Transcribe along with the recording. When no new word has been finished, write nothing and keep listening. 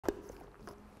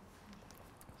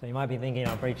So you might be thinking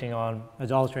I'm preaching on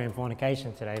adultery and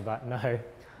fornication today, but no.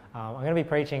 I'm going to be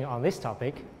preaching on this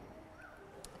topic,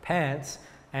 pants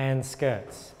and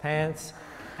skirts. Pants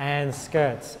and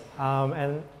skirts.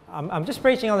 And I'm just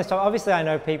preaching on this topic. Obviously, I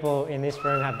know people in this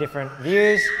room have different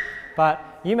views,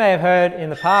 but you may have heard in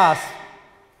the past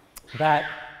that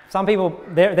some people,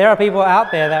 there are people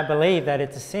out there that believe that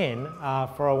it's a sin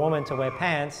for a woman to wear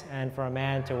pants and for a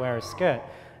man to wear a skirt.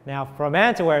 Now, for a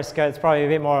man to wear a skirt, it's probably a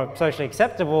bit more socially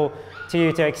acceptable to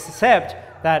you to accept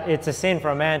that it's a sin for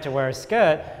a man to wear a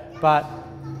skirt, but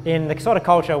in the sort of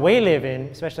culture we live in,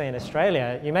 especially in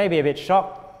Australia, you may be a bit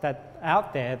shocked that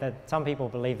out there that some people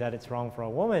believe that it's wrong for a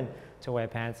woman to wear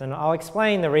pants. And I'll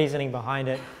explain the reasoning behind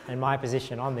it and my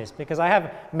position on this, because I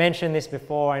have mentioned this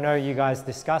before. I know you guys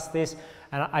discussed this,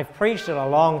 and I've preached it a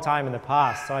long time in the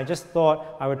past, so I just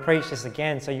thought I would preach this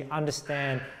again so you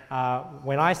understand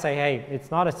when I say, hey,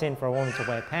 it's not a sin for a woman to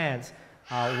wear pants,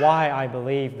 why I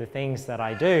believe the things that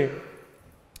I do.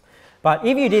 But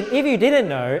if you didn't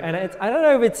know, and I don't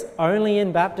know if it's only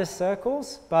in Baptist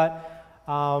circles, but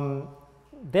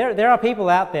there are people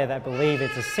out there that believe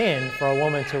it's a sin for a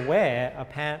woman to wear a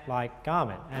pant-like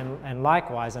garment, and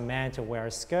likewise a man to wear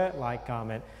a skirt-like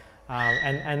garment.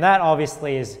 And that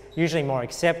obviously is usually more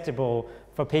acceptable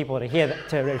for people to hear,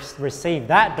 to receive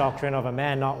that doctrine of a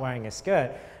man not wearing a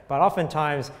skirt. But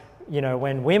oftentimes, you know,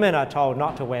 when women are told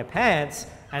not to wear pants,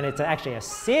 and it's actually a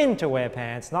sin to wear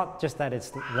pants, not just that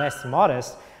it's less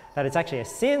modest, that it's actually a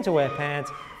sin to wear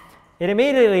pants, it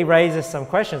immediately raises some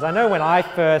questions. I know when I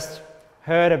first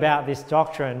heard about this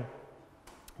doctrine,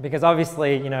 because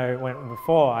obviously, you know,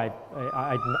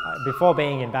 before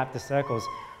being in Baptist circles,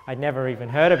 I'd never even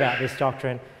heard about this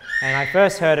doctrine, and I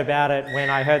first heard about it when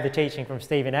I heard the teaching from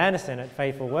Steven Anderson at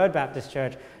Faithful Word Baptist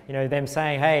Church, you know, them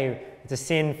saying, hey, it's a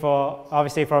sin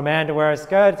obviously for a man to wear a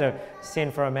skirt, it's a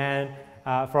sin for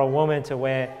for a woman to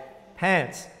wear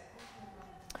pants.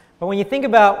 But when you think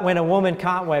about when a woman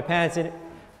can't wear pants,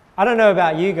 I don't know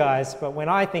about you guys, but when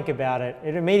I think about it,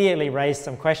 it immediately raised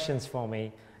some questions for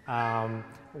me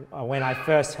when I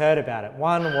first heard about it.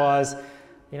 One was,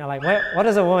 you know, like, what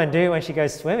does a woman do when she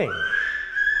goes swimming?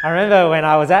 I remember when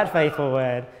I was at Faithful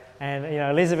Word, and, you know,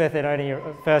 Elizabeth had only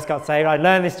first got saved. I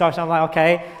learned this doctrine. I'm like,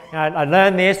 okay, you know, I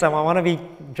learned this. I want to be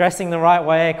dressing the right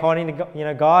way according to, you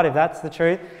know, God, if that's the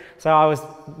truth. So I was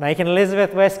making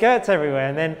Elizabeth wear skirts everywhere.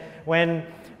 And then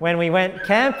when we went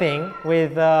camping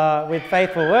with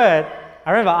Faithful Word, I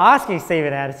remember asking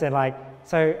Steven Anderson, like,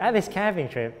 so at this camping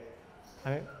trip,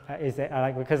 is there,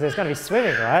 like, because there's going to be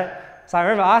swimming, right? So I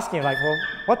remember asking him, like, well,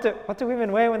 what do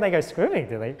women wear when they go swimming,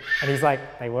 do they? And he's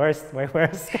like, they wear a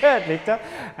skirt, Victor.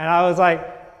 And I was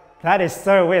like, that is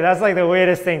so weird. That's like the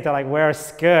weirdest thing, to like wear a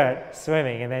skirt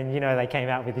swimming. And then, you know, they came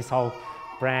out with this whole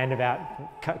brand about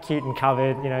Cute and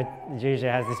Covered. You know, Juja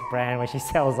has this brand where she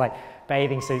sells like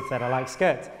bathing suits that are like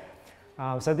skirts.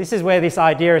 So this is where this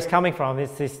idea is coming from.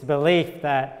 It's this belief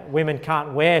that women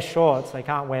can't wear shorts, they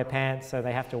can't wear pants, so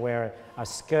they have to wear a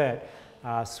skirt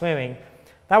swimming.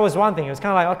 That was one thing. It was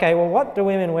kind of like, okay, well, what do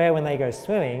women wear when they go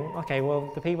swimming? Okay, well,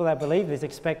 the people that believe this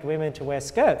expect women to wear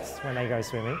skirts when they go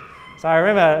swimming. So I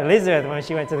remember Elizabeth, when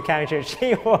she went to the camping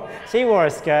trip, she wore a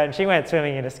skirt, and she went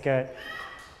swimming in a skirt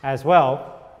as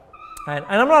well. And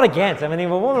I'm not against. I mean, if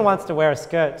a woman wants to wear a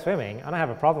skirt swimming, I don't have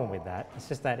a problem with that. It's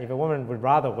just that if a woman would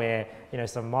rather wear, you know,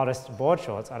 some modest board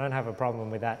shorts, I don't have a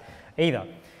problem with that either.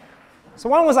 So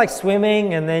one was like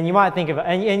swimming, and then you might think of,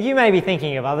 and you may be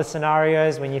thinking of other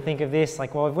scenarios when you think of this,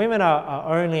 like, well, if women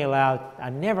are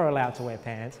never allowed to wear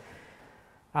pants,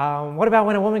 what about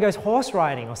when a woman goes horse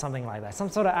riding or something like that? Some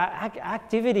sort of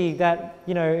activity that,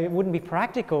 you know, it wouldn't be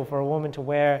practical for a woman to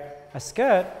wear a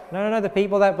skirt. No, the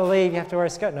people that believe you have to wear a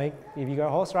skirt, no, if you go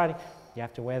horse riding, you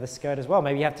have to wear the skirt as well.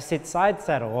 Maybe you have to sit side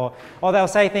saddle, or they'll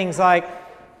say things like,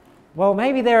 well,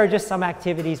 maybe there are just some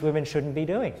activities women shouldn't be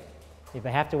doing. If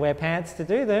they have to wear pants to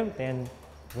do them, then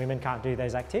women can't do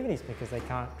those activities because they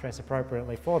can't dress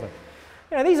appropriately for them.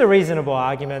 You know, these are reasonable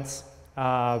arguments.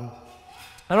 I'm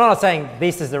not saying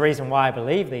this is the reason why I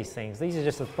believe these things. These are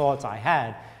just the thoughts I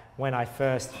had when I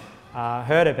first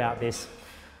heard about this.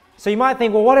 So you might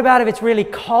think, well, what about if it's really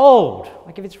cold?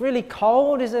 Like, if it's really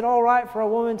cold, is it all right for a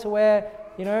woman to wear,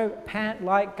 you know,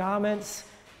 pant-like garments?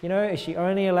 You know, is she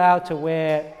only allowed to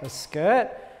wear a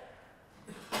skirt?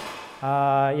 You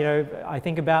know, I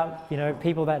think about, you know,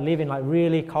 people that live in like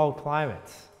really cold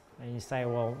climates, and you say,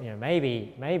 well, you know,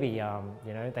 maybe,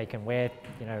 you know, they can wear,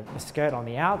 you know, a skirt on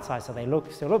the outside so they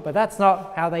still look, but that's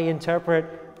not how they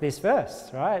interpret this verse,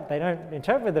 right? They don't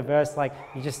interpret the verse like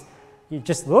you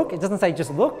just look. It doesn't say just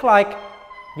look like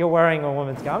you're wearing a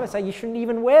woman's garment, so you shouldn't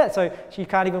even wear it. So you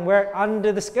can't even wear it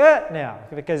under the skirt now,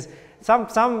 because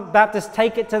some Baptists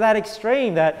take it to that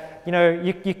extreme that,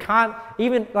 you can't,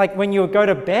 even like when you go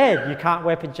to bed, you can't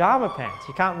wear pajama pants.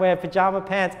 You can't wear pajama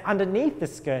pants underneath the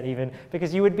skirt even,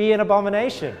 because you would be an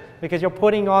abomination, because you're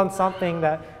putting on something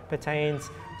that pertains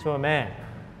to a man.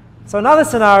 So another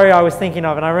scenario I was thinking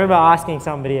of, and I remember asking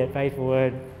somebody at Faithful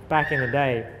Word back in the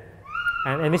day,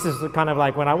 and this is kind of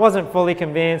like when I wasn't fully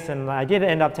convinced, and I did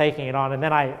end up taking it on, and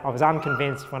then I was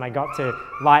unconvinced when I got to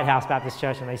Lighthouse Baptist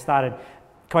Church and they started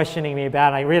questioning me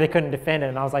about it. I really couldn't defend it,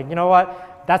 and I was like, you know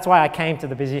what? That's why I came to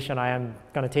the position I am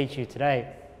going to teach you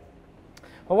today.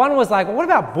 But one was like, well, what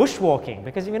about bushwalking?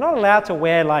 Because if you're not allowed to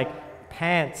wear like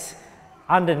pants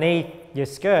underneath your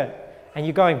skirt, and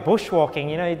you're going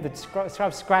bushwalking, the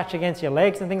scrubs scratch against your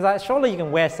legs and things like that, surely you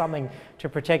can wear something to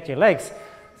protect your legs.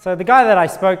 So the guy that I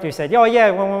spoke to said, oh yeah,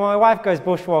 when my wife goes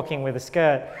bushwalking with a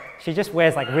skirt, she just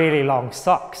wears like really long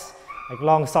socks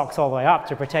all the way up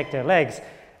to protect her legs.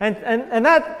 And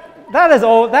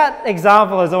that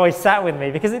example has always sat with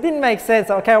me, because it didn't make sense.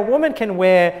 Okay, a woman can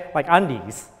wear like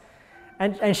undies,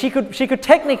 and she could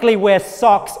technically wear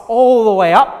socks all the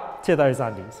way up to those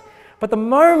undies. But the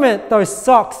moment those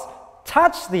socks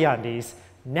touch the undies,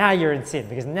 now you're in sin,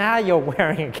 because now you're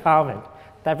wearing a garment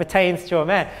that pertains to a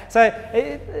man. So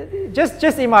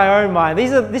just in my own mind,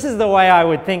 this is the way I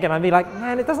would think, and I'd be like,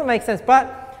 man, it doesn't make sense.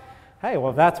 But hey,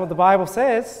 well, if that's what the Bible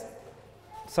says,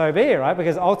 so be it, right?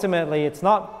 Because ultimately it's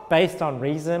not based on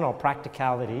reason or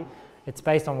practicality. It's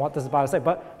based on what does the Bible say.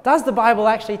 But does the Bible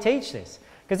actually teach this?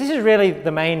 Because this is really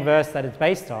the main verse that it's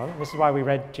based on. This is why we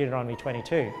read Deuteronomy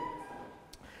 22.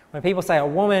 When people say a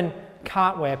woman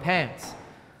can't wear pants,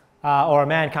 or a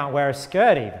man can't wear a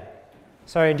skirt even.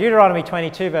 So in Deuteronomy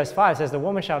 22 verse 5 it says, the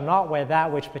woman shall not wear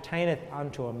that which pertaineth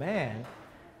unto a man,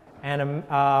 and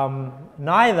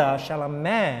neither shall a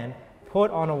man put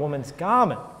on a woman's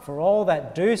garment, for all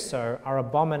that do so are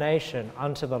abomination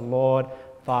unto the Lord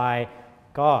thy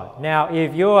God. Now,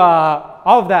 if you are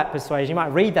of that persuasion, you might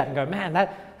read that and go, man,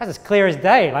 that's as clear as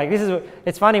day. Like,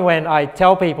 it's funny when I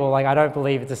tell people, like, I don't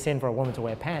believe it's a sin for a woman to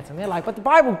wear pants, and they're like, but the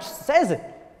Bible says it.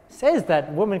 It says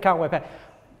that women can't wear pants.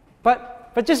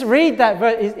 But just read that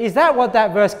verse. Is that what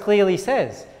that verse clearly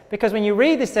says? Because when you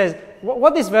read this, says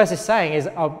what this verse is saying is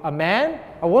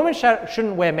a woman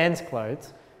shouldn't wear men's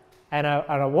clothes, and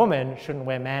a woman shouldn't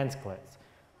wear man's clothes.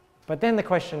 But then the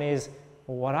question is,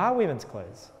 well, what are women's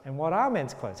clothes and what are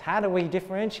men's clothes? How do we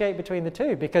differentiate between the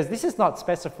two? Because this is not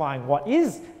specifying what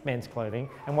is men's clothing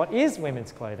and what is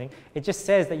women's clothing. It just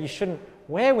says that you shouldn't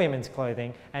wear women's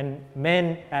clothing, and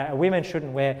women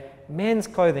shouldn't wear men's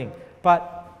clothing.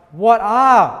 But what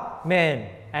are men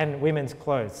and women's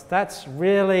clothes? That's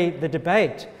really the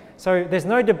debate. So there's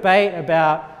no debate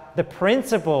about the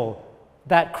principle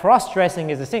that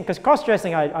cross-dressing is a sin, because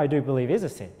cross-dressing I do believe is a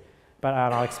sin, but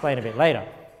I'll explain a bit later.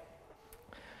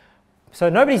 So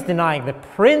nobody's denying the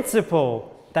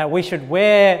principle that we should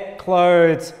wear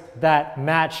clothes that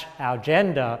match our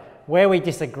gender. Where we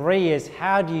disagree is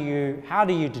how do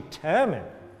you determine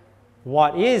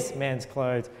what is men's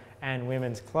clothes and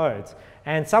women's clothes?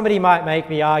 And somebody might make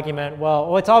the argument,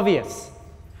 well, it's obvious,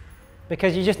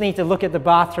 because you just need to look at the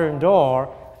bathroom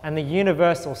door, and the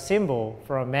universal symbol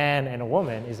for a man and a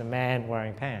woman is a man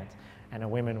wearing pants and a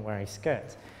woman wearing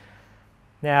skirts.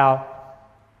 Now,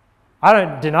 I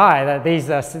don't deny that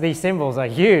these symbols are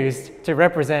used to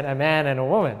represent a man and a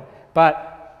woman,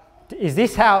 but is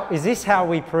this how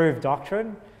we prove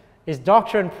doctrine? Is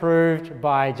doctrine proved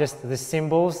by just the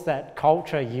symbols that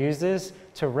culture uses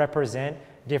to represent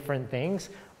different things?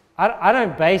 I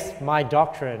don't base my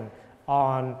doctrine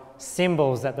on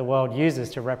symbols that the world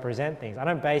uses to represent things. I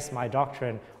don't base my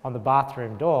doctrine on the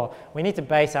bathroom door. We need to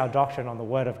base our doctrine on the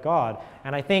Word of God.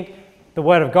 And I think the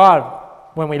Word of God,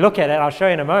 when we look at it, I'll show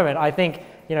you in a moment, I think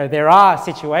there are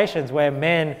situations where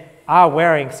men are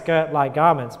wearing skirt-like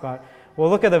garments, but we'll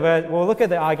look at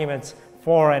the arguments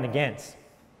for and against.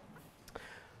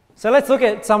 So let's look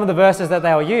at some of the verses that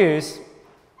they'll use.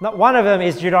 One of them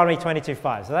is Deuteronomy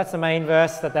 22:5. So that's the main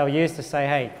verse that they'll use to say,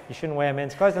 hey, you shouldn't wear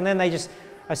men's clothes. And then they just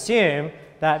assume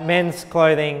that men's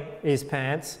clothing is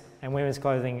pants and women's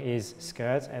clothing is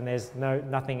skirts, and there's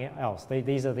nothing else.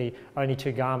 These are the only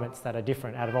two garments that are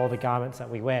different out of all the garments that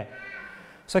we wear.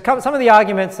 So some of the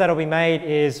arguments that will be made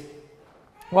is,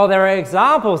 well, there are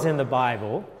examples in the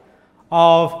Bible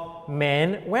of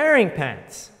men wearing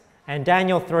pants. And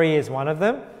Daniel 3 is one of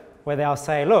them, where they'll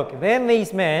say, look, then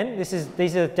these men,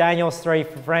 these are Daniel's three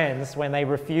friends, when they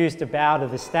refused to bow to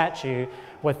the statue,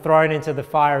 were thrown into the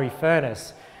fiery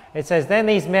furnace. It says, then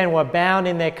these men were bound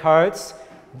in their coats,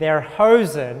 their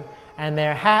hosen, and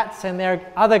their hats and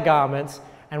their other garments,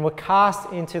 and were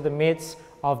cast into the midst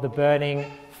of the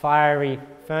burning fiery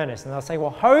furnace. And they'll say,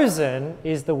 well, Hosen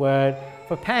is the word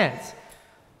for pants.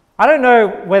 I don't know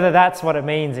whether that's what it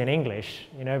means in English,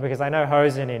 because I know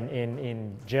Hosen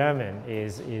in German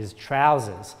is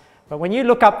trousers. But when you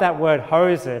look up that word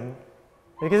Hosen,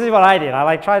 because this is what I did,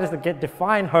 I tried to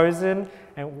define Hosen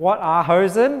and what are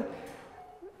Hosen.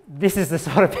 This is the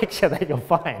sort of picture that you'll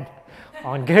find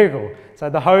on Google. So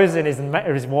the Hosen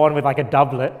is worn with like a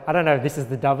doublet. I don't know if this is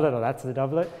the doublet or that's the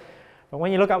doublet. But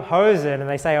when you look up Hosen and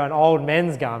they say an old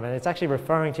men's garment, it's actually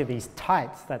referring to these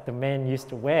tights that the men used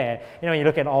to wear. You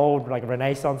look at old like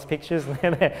Renaissance pictures,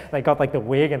 and they got like the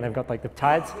wig and they've got like the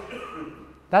tights.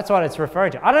 That's what it's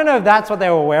referring to. I don't know if that's what they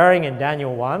were wearing in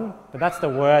Daniel 1, but that's the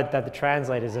word that the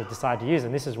translators have decided to use,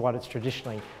 and this is what it's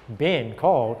traditionally been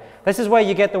called. This is where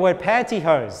you get the word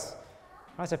pantyhose.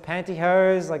 Right, so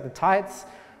pantyhose, like the tights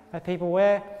that people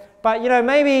wear. But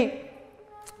maybe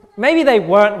they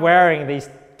weren't wearing these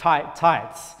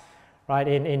tights, right,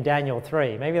 in Daniel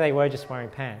 3. Maybe they were just wearing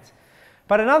pants.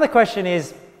 But another question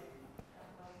is,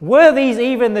 were these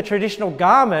even the traditional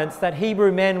garments that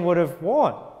Hebrew men would have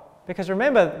worn? Because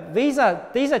remember, these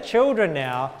are children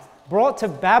now brought to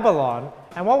Babylon.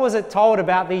 And what was it told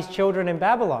about these children in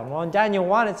Babylon? Well, in Daniel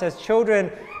 1, it says,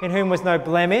 children in whom was no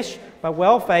blemish, but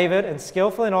well-favored and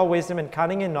skillful in all wisdom and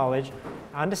cunning in knowledge,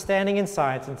 understanding in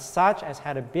science, and such as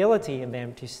had ability in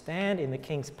them to stand in the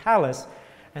king's palace,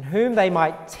 and whom they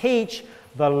might teach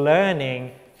the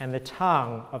learning and the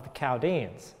tongue of the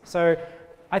Chaldeans. So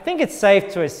I think it's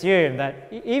safe to assume that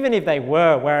even if they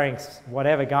were wearing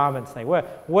whatever garments they were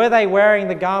they wearing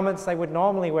the garments they would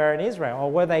normally wear in Israel? Or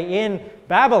were they in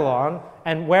Babylon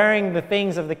and wearing the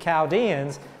things of the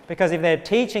Chaldeans? Because if they're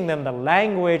teaching them the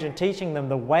language and teaching them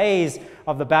the ways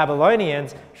of the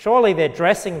Babylonians, surely they're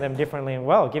dressing them differently and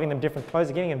well, giving them different clothes,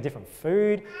 giving them different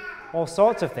food, all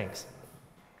sorts of things.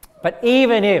 But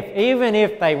even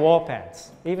if they wore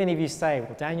pants, even if you say,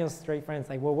 well, Daniel's 3 friends,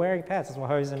 they were wearing pants, that's what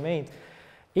Hosen means.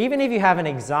 Even if you have an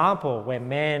example where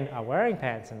men are wearing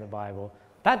pants in the Bible,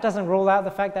 that doesn't rule out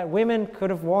the fact that women could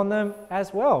have worn them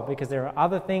as well, because there are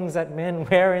other things that men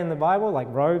wear in the Bible, like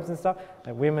robes and stuff,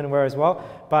 that women wear as well.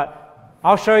 But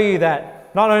I'll show you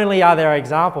that not only are there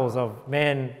examples of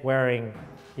men wearing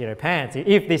pants,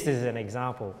 if this is an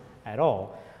example at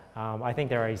all, I think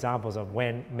there are examples of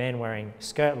men wearing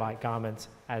skirt-like garments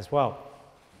as well.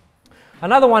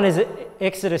 Another one is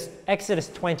Exodus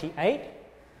 28.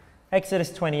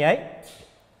 Exodus 28.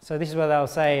 So this is what they'll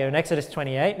say in Exodus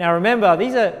 28. Now remember,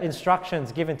 these are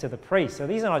instructions given to the priests. So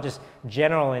these are not just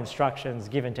general instructions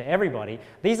given to everybody.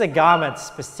 These are garments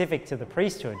specific to the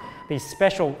priesthood. These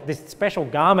special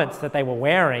garments that they were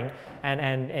wearing.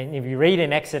 And if you read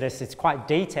in Exodus, it's quite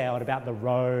detailed about the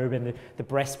robe and the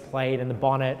breastplate and the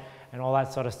bonnet and all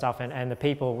that sort of stuff. And the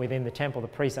people within the temple, the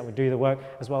priests that would do the work,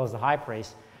 as well as the high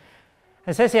priest.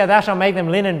 It says here, thou shalt make them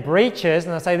linen breeches.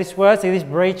 And I say this word, see, these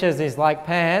breeches is like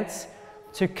pants,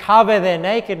 to cover their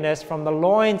nakedness, from the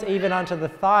loins even unto the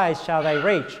thighs shall they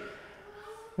reach.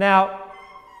 Now,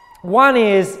 one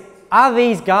is, are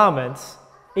these garments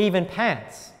even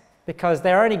pants? Because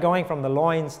they're only going from the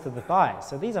loins to the thighs.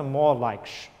 So these are more like,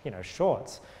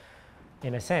 shorts,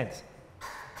 in a sense.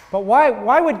 But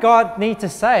why would God need to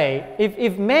say,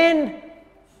 if men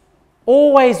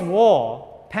always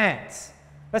wore pants,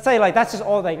 let's say like that's just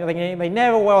all they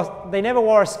never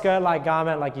wore a skirt-like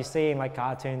garment like you see in like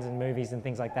cartoons and movies and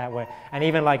things like that, and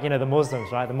even like the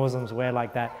Muslims, right? The Muslims wear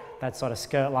like that sort of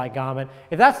skirt-like garment.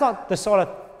 If that's not the sort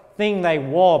of thing they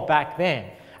wore back then,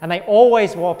 and they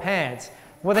always wore pants,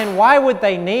 well then why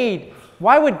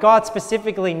would God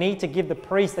specifically need to give the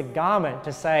priest a garment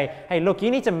to say, hey look, you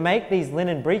need to make these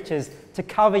linen breeches to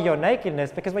cover your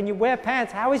nakedness, because when you wear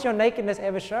pants, how is your nakedness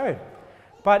ever shown?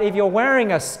 But if you're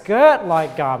wearing a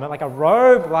skirt-like garment, like a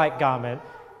robe-like garment,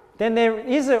 then there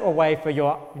is a way for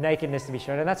your nakedness to be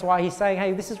shown. And that's why he's saying,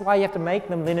 hey, this is why you have to make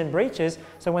them linen breeches,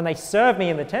 so when they serve me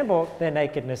in the temple, their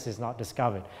nakedness is not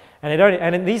discovered.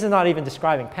 And these are not even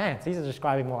describing pants. These are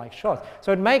describing more like shorts.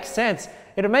 So it makes sense.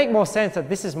 It would make more sense that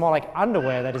this is more like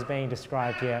underwear that is being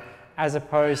described here, as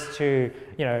opposed to,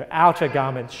 outer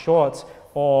garments, shorts,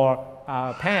 or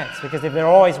pants. Because if they're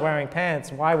always wearing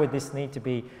pants, why would this need to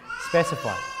be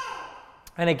specified?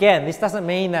 And again, this doesn't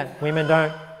mean that women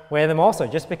don't wear them also.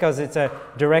 Just because it's a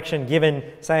direction given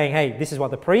saying, hey, this is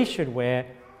what the priest should wear,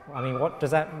 I mean, what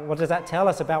does that tell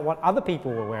us about what other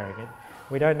people were wearing?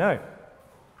 We don't know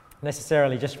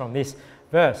necessarily just from this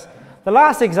verse. The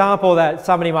last example that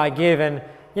somebody might give, and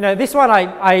this one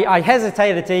I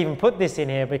hesitated to even put this in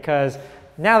here, because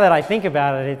now that I think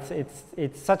about it,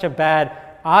 it's such a bad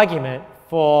argument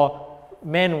for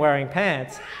men wearing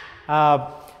pants.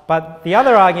 But the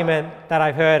other argument that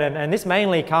I've heard, and this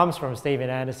mainly comes from Steven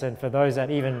Anderson for those that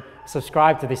even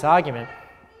subscribe to this argument,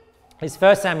 is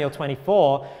 1 Samuel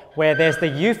 24, where there's the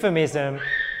euphemism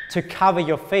to cover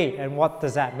your feet. And what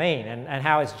does that mean? And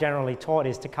how it's generally taught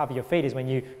is to cover your feet is when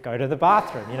you go to the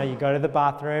bathroom. You know, you go to the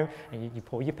bathroom and you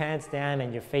pull your pants down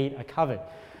and your feet are covered.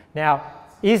 Now,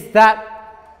 is this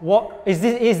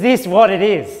what it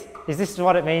is? Is this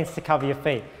what it means to cover your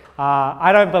feet?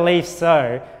 I don't believe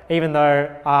so, even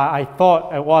though I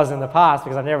thought it was in the past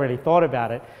because I've never really thought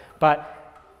about it. But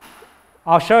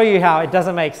I'll show you how it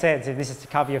doesn't make sense if this is to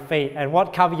cover your feet. And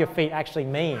what cover your feet actually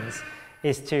means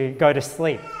is to go to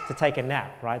sleep, to take a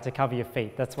nap, right? To cover your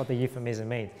feet. That's what the euphemism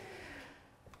means.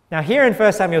 Now here in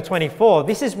 1 Samuel 24,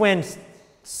 this is when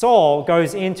Saul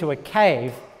goes into a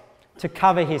cave to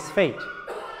cover his feet.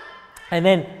 And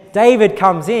then David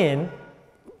comes in,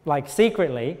 like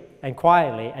secretly and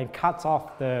quietly, and cuts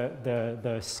off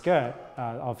the skirt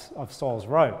of Saul's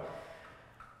robe.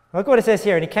 Look what it says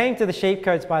here. And he came to the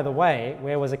sheepcotes by the way,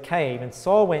 where was a cave, and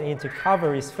Saul went in to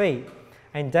cover his feet.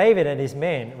 And David and his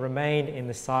men remained in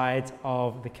the sides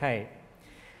of the cave.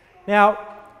 Now,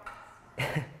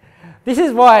 this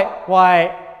is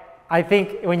why I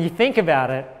think when you think about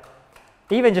it,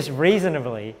 even just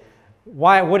reasonably,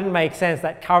 why it wouldn't make sense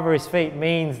that cover his feet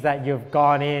means that you've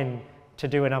gone in to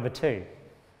do a number 2.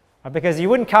 Because you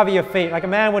wouldn't cover your feet, like a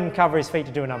man wouldn't cover his feet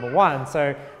to do a number 1.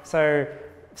 So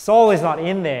Saul is not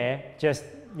in there just,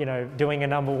 you know, doing a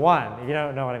number 1. If you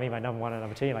don't know what I mean by number 1 and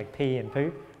number 2, like pee and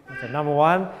poo. So number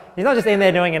 1, he's not just in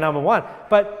there doing a number 1.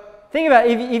 But think about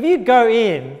it, if you go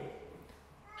in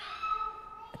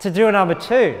to do a number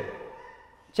 2,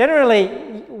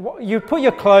 generally you put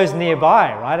your clothes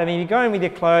nearby, right? I mean, you go in with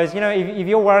your clothes, you know, if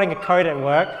you're wearing a coat at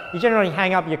work, you generally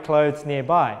hang up your clothes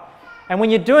nearby. And when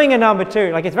you're doing a number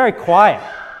 2, like it's very quiet.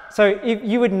 So if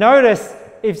you would notice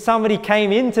if somebody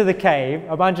came into the cave,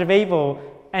 a bunch of people,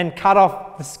 and cut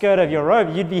off the skirt of your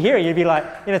robe, you'd be hearing, you'd be like,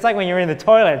 you know, it's like when you're in the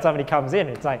toilet and somebody comes in,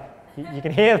 it's like, you can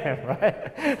hear them,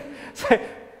 right?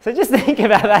 So just think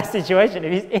about that situation.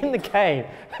 If he's in the cave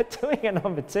doing a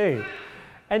number 2,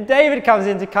 and David comes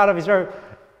in to cut off his robe,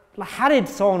 how did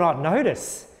Saul not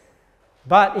notice?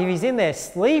 But if he's in there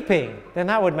sleeping, then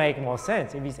that would make more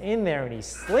sense. If he's in there and he's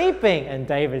sleeping and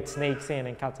David sneaks in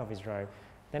and cuts off his robe,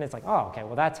 then it's like, oh, okay,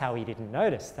 well, that's how he didn't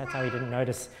notice. That's how he didn't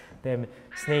notice them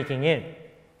sneaking in.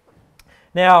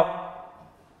 Now,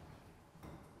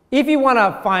 if you want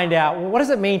to find out, well, what does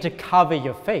it mean to cover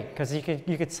your feet? Because you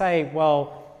could say,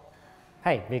 well,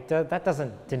 hey, Victor, that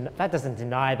doesn't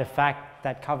deny the fact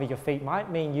that cover your feet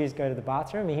might mean you go to the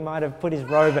bathroom. He might have put his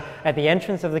robe at the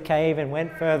entrance of the cave and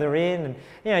went further in, and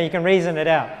you know, you can reason it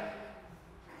out.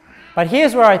 But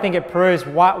here's where I think it proves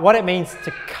what it means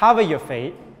to cover your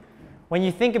feet. When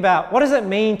you think about what does it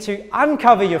mean to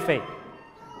uncover your feet?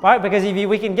 Right? Because if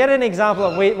we can get an example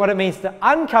of what it means to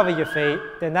uncover your feet,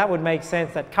 then that would make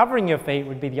sense that covering your feet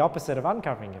would be the opposite of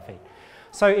uncovering your feet.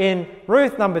 So in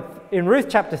Ruth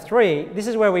chapter 3, this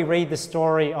is where we read the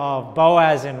story of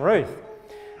Boaz and Ruth.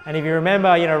 And if you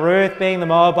remember, you know, Ruth being the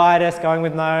Moabitess, going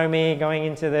with Naomi, going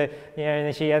into the, you know,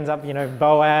 and she ends up, you know,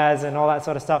 Boaz and all that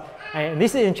sort of stuff. And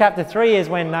this is in chapter 3 is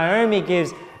when Naomi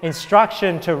gives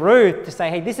instruction to Ruth to say,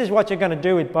 hey, this is what you're going to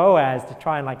do with Boaz to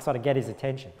try and like sort of get his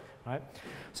attention, right?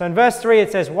 So in verse 3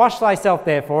 it says, wash thyself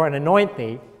therefore and anoint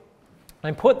thee,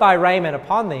 and put thy raiment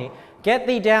upon thee, get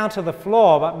thee down to the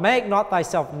floor, but make not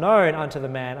thyself known unto the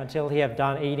man until he have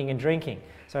done eating and drinking.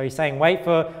 So he's saying, wait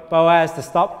for Boaz to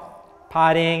stop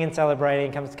partying and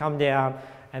celebrating, come down,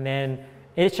 and then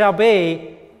it shall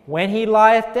be, when he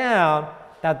lieth down,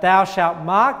 that thou shalt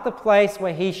mark the place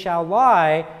where he shall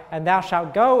lie, and thou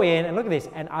shalt go in, and look at this,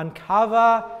 and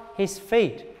uncover his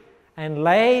feet, and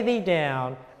lay thee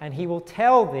down, and he will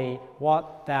tell thee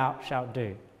what thou shalt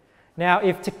do. Now,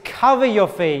 if to cover your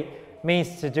feet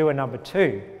means to do a number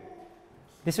 2,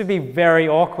 this would be very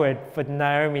awkward for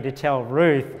Naomi to tell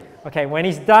Ruth, okay, when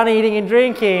he's done eating and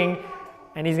drinking,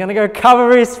 and he's going to go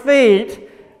cover his feet,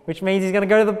 which means he's going to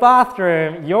go to the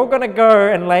bathroom, you're going to go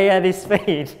and lay at his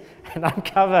feet and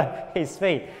uncover his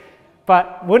feet.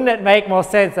 But wouldn't it make more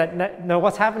sense that, no,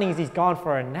 what's happening is he's gone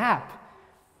for a nap,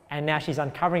 and now she's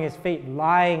uncovering his feet,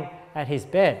 lying at his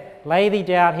bed. Lay thee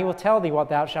down, he will tell thee what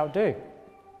thou shalt do.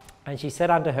 And she said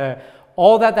unto her,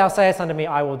 all that thou sayest unto me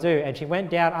I will do. And she went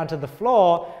down unto the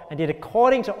floor, and did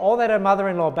according to all that her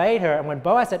mother-in-law bade her. And when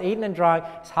Boaz had eaten and drunk,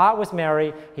 his heart was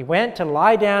merry. He went to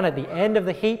lie down at the end of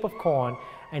the heap of corn,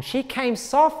 and she came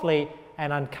softly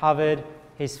and uncovered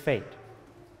his feet.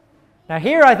 Now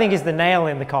here I think is the nail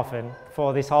in the coffin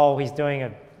for this whole he's going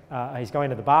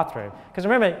to the bathroom. Because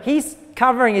remember, he's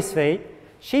covering his feet,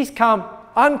 she's come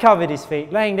uncovered his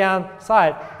feet, laying down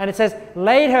side. And it says,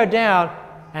 laid her down,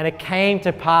 and it came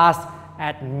to pass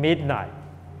at midnight.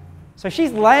 So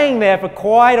she's laying there for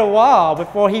quite a while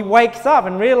before he wakes up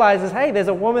and realizes, hey, there's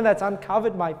a woman that's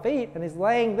uncovered my feet and is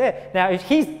laying there. Now, if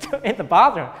he's in the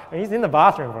bathroom, he's in the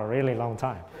bathroom for a really long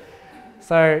time.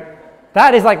 So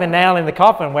that is like the nail in the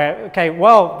coffin where, okay,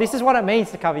 well, this is what it means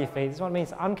to cover your feet. This is what it means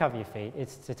to uncover your feet.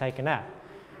 It's to take a nap,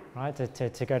 right,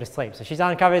 to go to sleep. So she's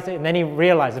uncovered, and then he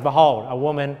realizes, behold, a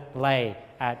woman lay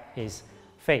at his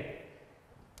feet.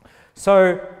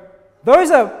 So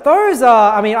those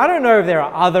are, I mean, I don't know if there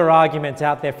are other arguments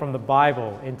out there from the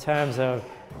Bible in terms of,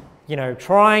 you know,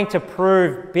 trying to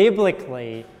prove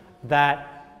biblically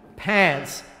that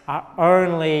pants are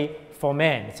only for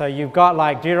men. So you've got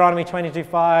like Deuteronomy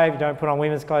 22:5, you don't put on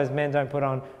women's clothes, men don't put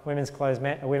on women's clothes,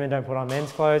 women don't put on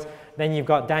men's clothes. Then you've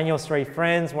got Daniel's 3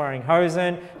 friends wearing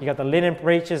hosen, you've got the linen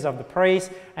breeches of the priests,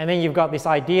 and then you've got this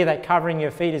idea that covering your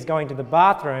feet is going to the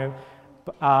bathroom,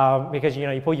 because, you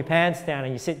know, you pull your pants down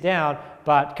and you sit down,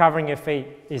 but covering your feet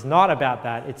is not about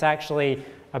that. It's actually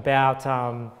about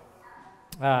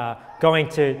going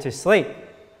to sleep.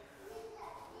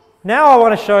 Now I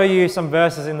want to show you some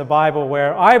verses in the Bible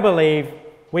where I believe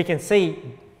we can see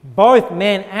both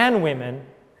men and women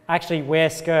actually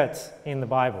wear skirts in the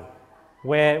Bible,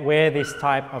 wear this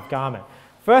type of garment.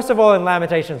 First of all, in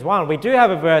Lamentations 1, we do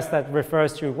have a verse that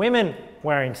refers to women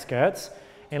wearing skirts.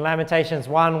 In Lamentations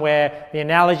 1, where the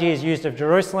analogy is used of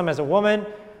Jerusalem as a woman,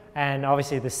 and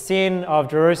obviously the sin of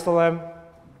Jerusalem,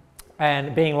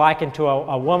 and being likened to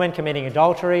a woman committing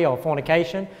adultery or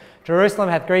fornication. Jerusalem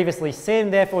hath grievously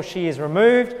sinned, therefore she is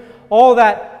removed. All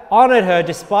that honoured her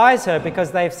despise her,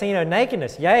 because they have seen her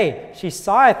nakedness. Yea, she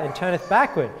sigheth and turneth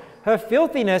backward. Her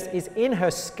filthiness is in her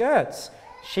skirts.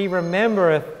 She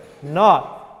remembereth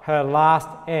not her last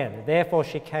end. Therefore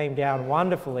she came down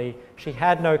wonderfully. She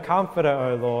had no comforter,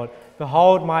 O Lord.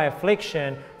 Behold my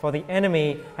affliction, for the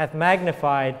enemy hath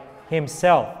magnified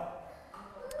himself.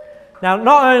 Now,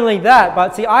 not only that,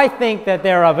 but see, I think that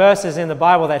there are verses in the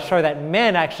Bible that show that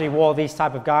men actually wore these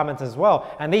type of garments as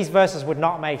well. And these verses would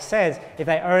not make sense if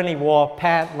they only wore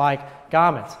pant-like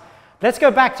garments. Let's go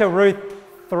back to Ruth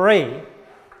 3,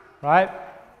 right?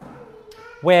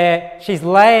 Where she's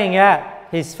laying at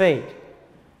his feet.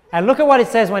 And look at what it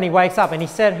says when he wakes up. And he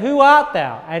said, Who art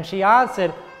thou? And she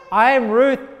answered, I am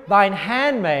Ruth, thine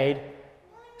handmaid.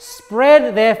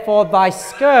 Spread therefore thy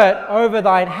skirt over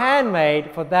thine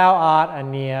handmaid, for thou art a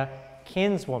near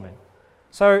kinswoman.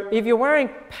 So if you're wearing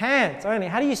pants only,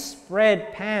 how do you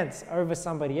spread pants over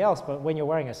somebody else? But when you're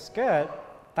wearing a skirt,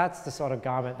 that's the sort of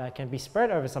garment that can be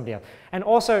spread over somebody else. And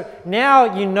also,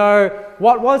 now you know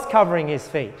what was covering his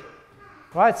feet,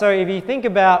 right? So if you think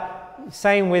about,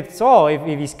 same with Saul, if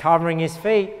he's covering his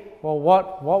feet, well,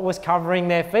 what was covering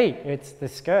their feet? It's the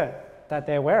skirt that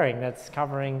they're wearing that's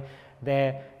covering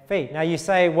their feet. Now you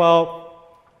say,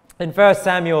 well, in 1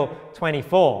 Samuel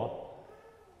 24,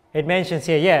 it mentions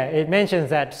here, it mentions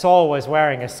that Saul was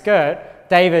wearing a skirt.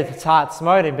 David's heart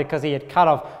smote him because he had cut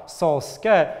off Saul's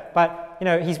skirt. But, you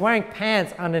know, he's wearing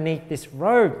pants underneath this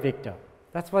robe, Victor.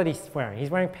 That's what he's wearing. He's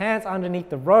wearing pants underneath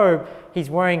the robe. He's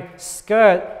wearing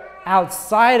skirt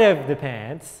outside of the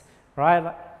pants,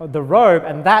 right? The robe,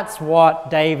 and that's what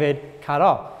David cut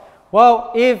off.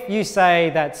 Well, if you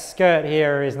say that skirt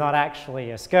here is not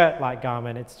actually a skirt-like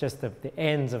garment, it's just the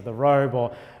ends of the robe,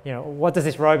 or, you know, what does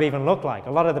this robe even look like?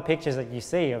 A lot of the pictures that you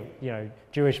see of, you know,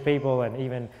 Jewish people and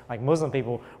even like Muslim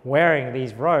people wearing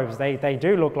these robes, they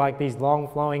do look like these long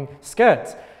flowing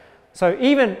skirts. So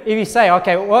even if you say,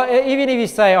 okay,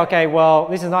 well,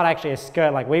 this is not actually a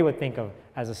skirt like we would think of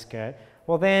as a skirt,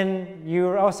 well, then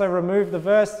you also remove the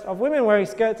verse of women wearing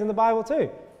skirts in the Bible too.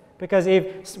 Because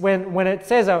when it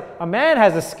says a man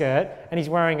has a skirt and he's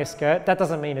wearing a skirt, that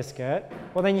doesn't mean a skirt.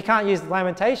 Well, then you can't use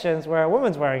Lamentations where a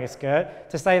woman's wearing a skirt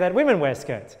to say that women wear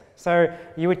skirts. So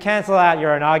you would cancel out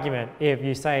your own argument if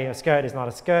you say a skirt is not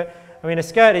a skirt. I mean, a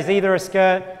skirt is either a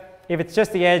skirt. If it's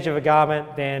just the edge of a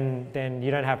garment, then you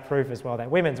don't have proof as well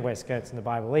that women wear skirts in the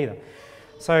Bible either.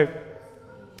 So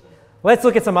let's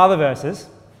look at some other verses.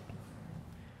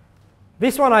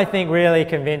 This one, I think, really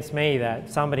convinced me that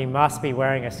somebody must be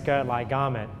wearing a skirt-like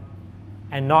garment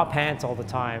and not pants all the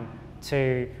time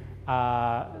for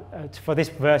this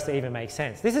verse to even make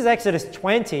sense. This is Exodus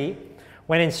 20,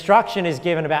 when instruction is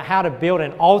given about how to build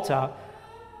an altar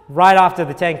right after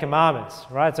the Ten Commandments,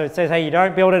 right? So it says, hey, you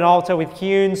don't build an altar with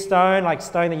hewn stone, like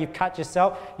stone that you've cut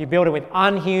yourself. You build it with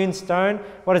unhewn stone.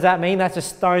 What does that mean? That's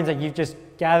just stones that you've just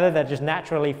gathered that just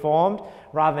naturally formed,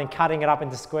 rather than cutting it up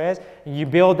into squares. You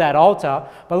build that altar.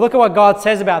 But look at what God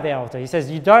says about the altar. He says,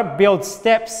 you don't build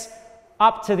steps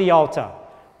up to the altar.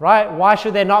 right? Why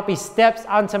should there not be steps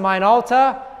unto mine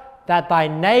altar? That thy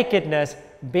nakedness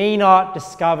be not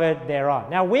discovered thereon.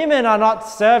 Now, women are not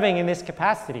serving in this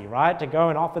capacity, right? To go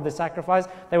and offer the sacrifice.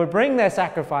 They would bring their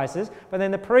sacrifices, but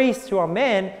then the priests who are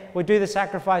men would do the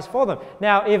sacrifice for them.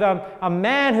 Now, if a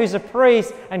man who's a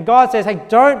priest and God says, hey,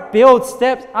 don't build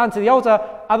steps unto the altar,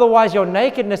 otherwise your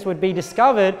nakedness would be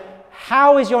discovered.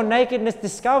 How is your nakedness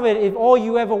discovered if all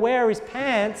you ever wear is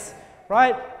pants,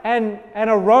 right? And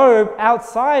a robe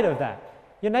outside of that?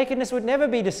 Your nakedness would never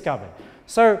be discovered.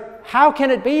 So how can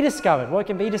it be discovered? Well, it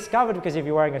can be discovered because if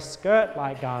you're wearing a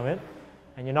skirt-like garment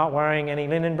and you're not wearing any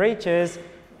linen breeches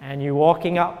and you're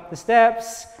walking up the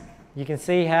steps, you can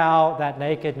see how that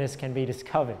nakedness can be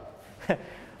discovered.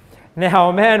 Now,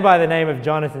 a man by the name of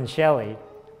Jonathan Shelley,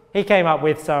 he came up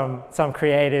with some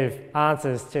creative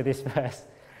answers to this verse,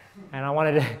 and I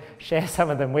wanted to share some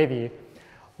of them with you.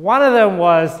 One of them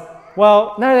was,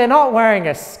 well, no, they're not wearing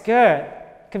a skirt,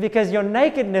 because your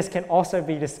nakedness can also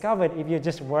be discovered if you're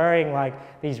just wearing like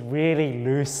these really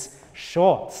loose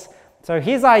shorts. So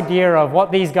his idea of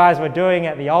what these guys were doing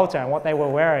at the altar and what they were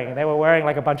wearing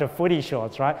like a bunch of footy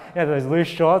shorts, right? You know, those loose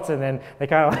shorts, and then they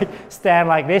kind of like stand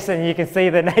like this and you can see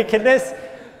the nakedness.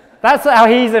 That's how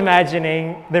he's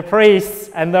imagining the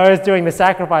priests and those doing the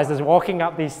sacrifices walking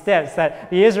up these steps, that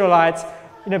the Israelites,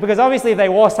 because obviously if they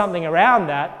wore something around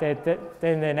that,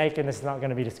 then their nakedness is not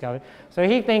going to be discovered. So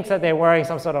he thinks that they're wearing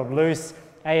some sort of loose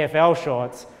AFL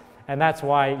shorts, and that's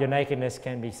why your nakedness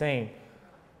can be seen.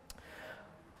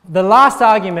 The last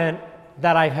argument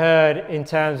that I heard in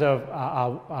terms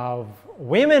of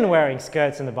women wearing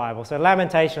skirts in the Bible, so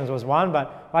Lamentations was one,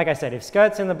 but like I said, if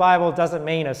skirts in the Bible doesn't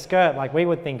mean a skirt like we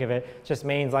would think of it, just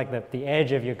means like the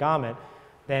edge of your garment,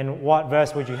 then what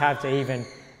verse would you have to even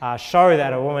show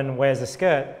that a woman wears a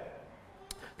skirt?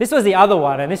 This was the other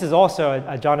one, and this is also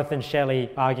a Jonathan Shelley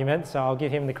argument, so I'll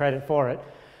give him the credit for it.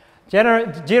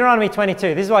 Deuteronomy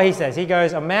 22, this is what he says. He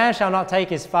goes, a man shall not take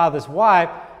his father's wife,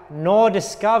 nor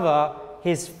discover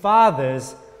his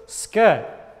father's skirt.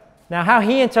 Now, how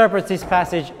he interprets this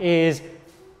passage is,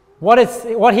 what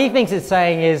he thinks it's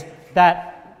saying is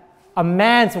that a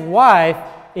man's wife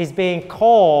is being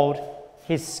called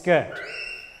his skirt.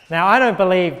 Now, I don't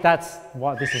believe that's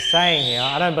what this is saying here.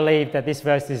 I don't believe that this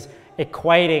verse is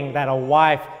equating that a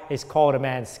wife is called a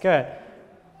man's skirt.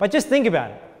 But just think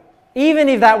about it. Even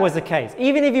if that was the case,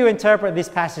 even if you interpret this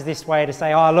passage this way to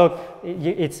say, oh, look,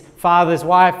 it's father's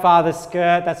wife, father's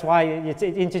skirt, that's why it's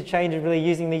interchangeably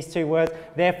using these two words,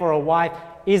 therefore a wife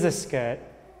is a skirt.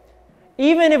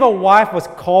 Even if a wife was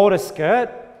called a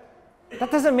skirt, that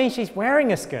doesn't mean she's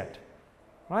wearing a skirt,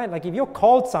 right? Like if you're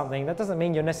called something, that doesn't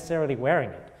mean you're necessarily wearing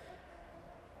it.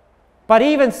 But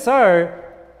even so,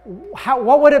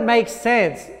 what would it make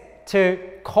sense to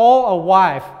call a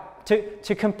wife,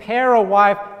 to compare a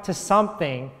wife to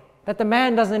something that the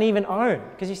man doesn't even own?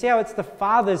 Because you see how it's the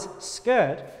father's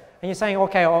skirt, and you're saying,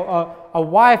 okay, a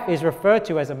wife is referred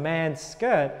to as a man's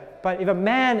skirt, but if a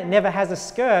man never has a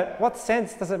skirt, what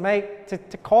sense does it make to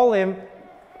call him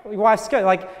your wife's skirt?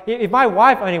 Like, if my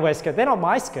wife only wears skirts, they're not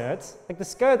my skirts. Like the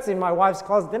skirts in my wife's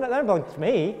closet, they don't belong to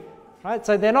me, right?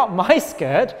 So they're not my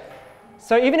skirt.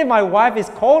 So even if my wife is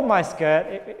called my skirt,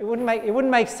 it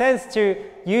wouldn't make sense to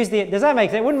use the, does that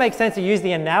make sense? It wouldn't make sense to use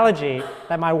the analogy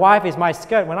that my wife is my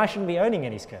skirt when I shouldn't be owning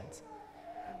any skirts.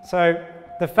 So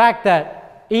the fact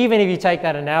that even if you take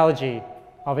that analogy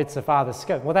of it's the father's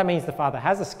skirt, well, that means the father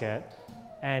has a skirt.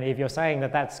 And if you're saying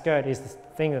that that skirt is the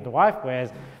thing that the wife wears,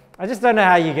 I just don't know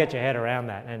how you get your head around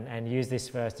that and use this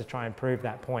verse to try and prove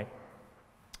that point.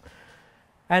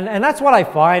 And that's what I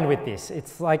find with this.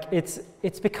 It's like, it's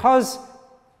because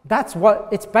that's what,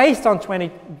 it's based on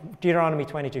Deuteronomy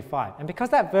 22:5. And because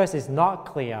that verse is not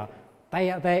clear,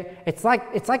 it's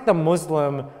like the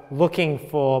Muslim looking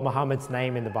for Muhammad's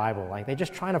name in the Bible. Like they're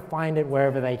just trying to find it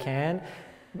wherever they can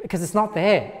because it's not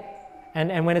there.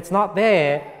 And when it's not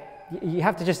there, you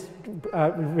have to just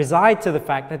reside to the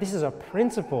fact that this is a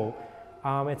principle.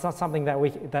 It's not something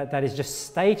that is just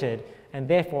stated, and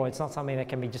therefore it's not something that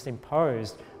can be just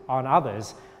imposed on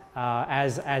others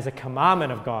as a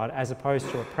commandment of God as opposed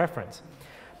to a preference.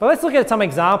 But let's look at some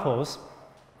examples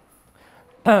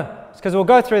because we'll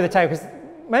go through the table, because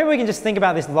maybe we can just think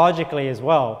about this logically as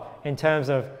well in terms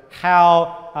of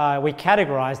how we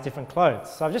categorize different clothes.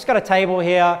 So I've just got a table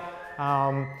here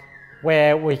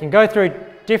where we can go through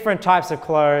different types of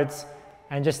clothes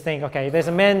and just think, okay, there's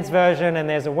a men's version and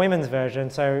there's a women's version.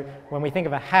 So when we think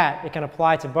of a hat, it can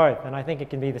apply to both. And I think it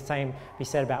can be the same be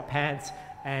said about pants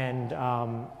and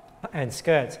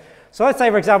skirts. So let's say,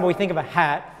 for example, we think of a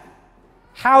hat.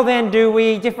 How then do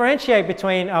we differentiate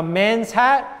between a man's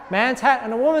hat,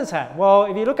 and a woman's hat? Well,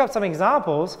 if you look up some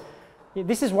examples,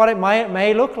 this is what it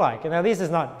may look like. Now, this is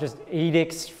not just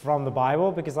edicts from the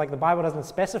Bible, because like the Bible doesn't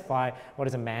specify what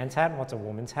is a man's hat and what's a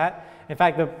woman's hat. In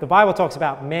fact, the Bible talks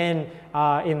about men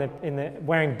in the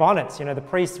wearing bonnets. You know, the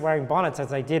priests wearing bonnets as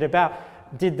they did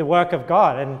the work of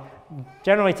God. And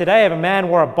generally today, if a man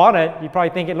wore a bonnet, you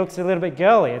probably think it looks a little bit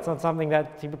girly. It's not something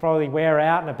that he would probably wear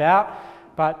out and about.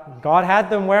 But God had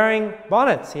them wearing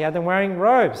bonnets. He had them wearing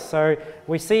robes. So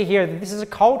we see here that this is a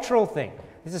cultural thing.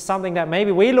 This is something that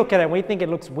maybe we look at it and we think it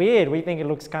looks weird. We think it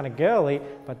looks kind of girly,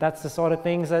 but that's the sort of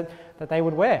things that they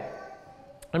would wear.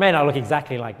 It may not look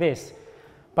exactly like this,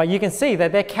 but you can see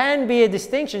that there can be a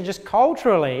distinction just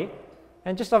culturally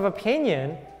and just of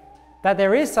opinion that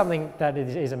there is something that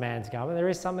is a man's garment, there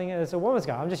is something that is a woman's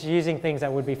garment. I'm just using things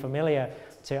that would be familiar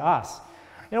to us.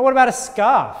 You know, what about a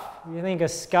scarf? You think a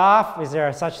scarf, is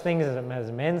there such things as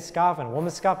a men's scarf and a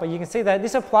woman's scarf? But you can see that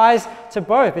this applies to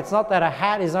both. It's not that a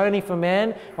hat is only for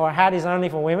men or a hat is only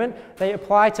for women. They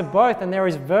apply to both, and there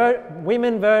is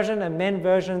women version and men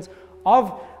versions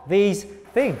of these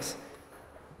things.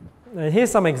 And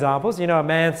here's some examples. You know, a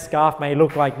man's scarf may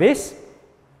look like this.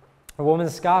 A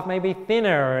woman's scarf may be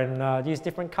thinner and use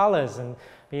different colors and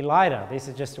be lighter. These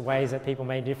are just ways that people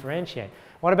may differentiate.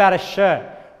 What about a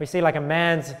shirt? We see like a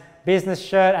man's business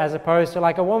shirt as opposed to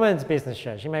like a woman's business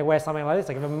shirt. She may wear something like this.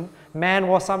 Like if a man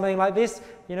wore something like this,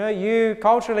 you know, you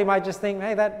culturally might just think,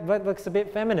 hey, that looks a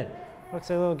bit feminine,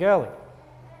 looks a little girly.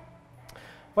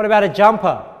 What about a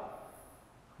jumper?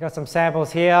 Got some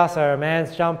samples here. So a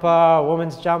man's jumper, a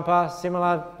woman's jumper,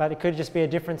 similar, but it could just be a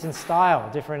difference in style,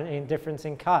 difference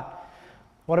in cut.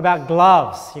 What about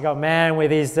gloves? You got a man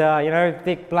with his,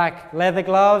 thick black leather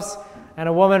gloves, and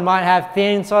a woman might have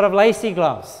thin, sort of lacy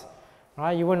gloves.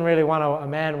 Right? You wouldn't really want a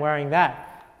man wearing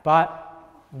that. But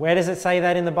where does it say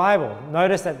that in the Bible?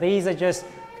 Notice that these are just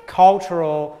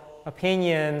cultural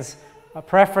opinions,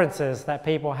 preferences that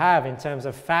people have in terms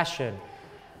of fashion.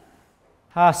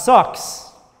 Socks.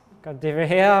 Got different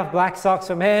here. Black socks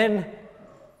for men.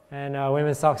 And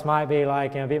women's socks might be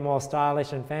like a bit more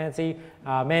stylish and fancy.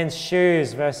 Men's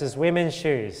shoes versus women's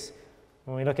shoes.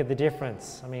 When we look at the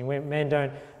difference. I mean, men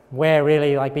don't wear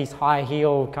really like these high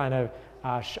heel kind of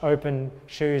open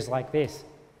shoes like this.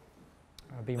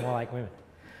 It would be more like women.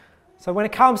 So when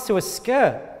it comes to a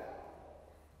skirt,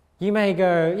 you may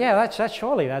go, yeah, that's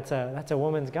surely that's a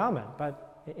woman's garment.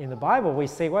 But in the Bible we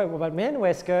see, well, but men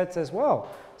wear skirts as well.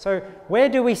 So where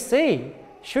do we see?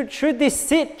 Should this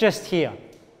sit just here?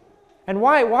 And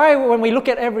why when we look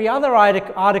at every other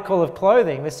article of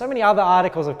clothing, there's so many other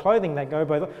articles of clothing that go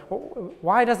both.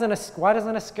 Why doesn't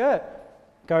a skirt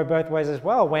go both ways as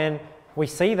well when we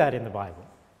see that in the Bible,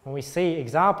 when we see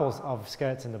examples of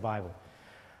skirts in the Bible?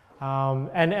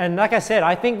 And like I said,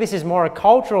 I think this is more a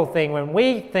cultural thing. When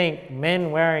we think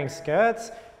men wearing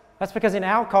skirts, that's because in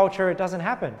our culture it doesn't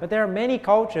happen. But there are many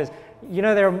cultures, you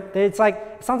know, it's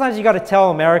like sometimes you got to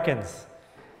tell Americans,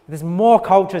 there's more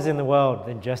cultures in the world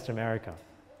than just America.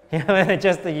 You know, than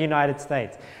just the United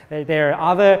States. There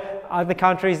are other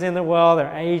countries in the world, there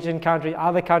are Asian countries,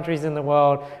 other countries in the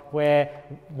world where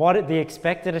the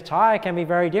expected attire can be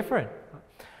very different.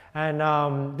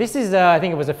 And this is, I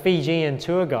think it was a Fijian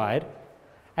tour guide,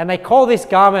 and they call this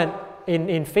garment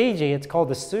in Fiji, it's called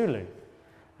the sulu.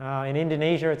 In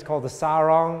Indonesia, it's called the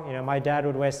sarong. You know, my dad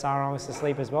would wear sarongs to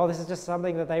sleep as well. This is just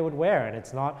something that they would wear, and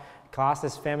it's not classed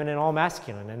as feminine or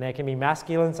masculine. And there can be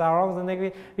masculine sarongs and there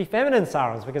can be feminine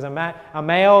sarongs, because a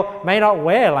male may not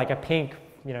wear like a pink,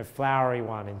 you know, flowery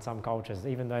one in some cultures,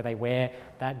 even though they wear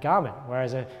that garment.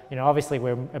 Whereas, you know, obviously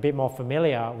we're a bit more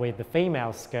familiar with the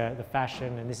female skirt, the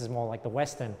fashion, and this is more like the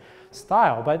Western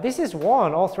style. But this is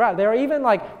worn all throughout. There are even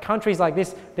like countries like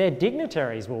this, their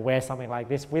dignitaries will wear something like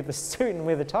this with a suit and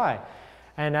with a tie.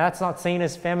 And that's not seen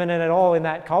as feminine at all in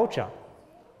that culture.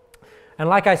 And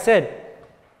like I said,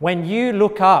 when you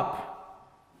look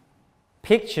up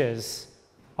pictures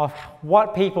of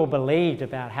what people believed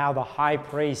about how the high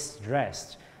priests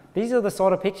dressed, these are the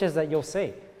sort of pictures that you'll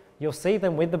see. You'll see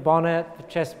them with the bonnet, the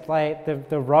chest plate,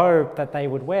 the robe that they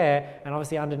would wear, and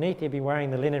obviously underneath they'd be wearing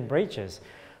the linen breeches.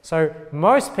 So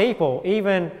most people,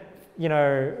 even, you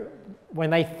know,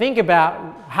 when they think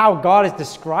about how God is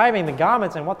describing the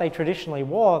garments and what they traditionally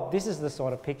wore, this is the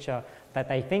sort of picture that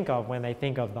they think of when they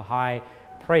think of the high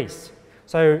priest.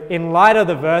 So in light of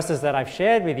the verses that I've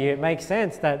shared with you, it makes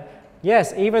sense that,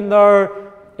 yes, even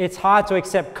though it's hard to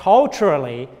accept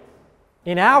culturally,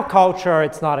 in our culture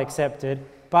it's not accepted,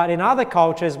 but in other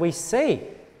cultures we see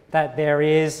that there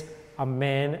is a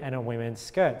men and a women's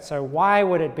skirt. So why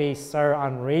would it be so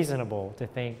unreasonable to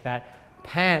think that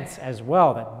pants as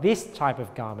well, that this type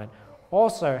of garment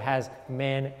also has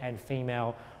men and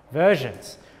female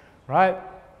versions, right?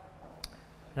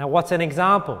 Now, what's an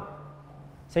example?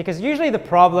 See, because usually the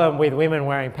problem with women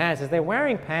wearing pants is they're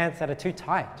wearing pants that are too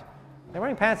tight. They're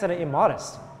wearing pants that are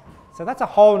immodest. So that's a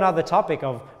whole nother topic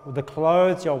of the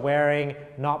clothes you're wearing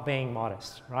not being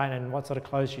modest, right? And what sort of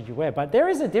clothes should you wear? But there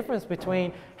is a difference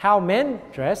between how men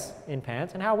dress in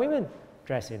pants and how women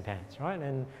dress in pants, right?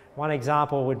 And one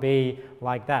example would be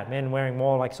like that. Men wearing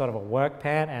more like sort of a work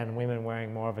pant and women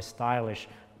wearing more of a stylish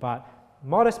but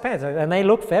modest pants. And they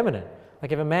look feminine.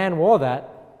 Like if a man wore that,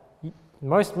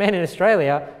 most men in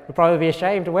Australia would probably be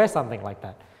ashamed to wear something like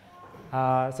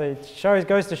that. So it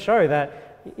goes to show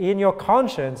that in your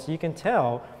conscience, you can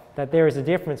tell that there is a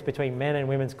difference between men and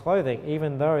women's clothing,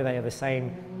 even though they are the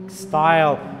same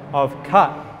style of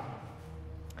cut.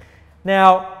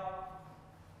 Now,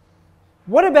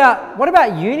 what about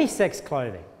unisex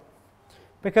clothing?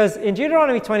 Because in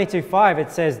Deuteronomy 22:5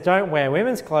 it says, don't wear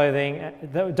women's clothing,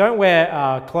 don't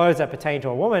wear clothes that pertain to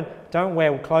a woman, don't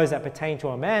wear clothes that pertain to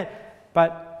a man.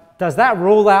 But does that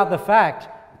rule out the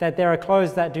fact that there are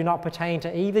clothes that do not pertain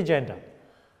to either gender?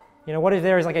 You know, what if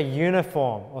there is like a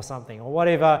uniform or something? Or what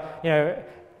if,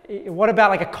 what about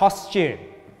like a costume?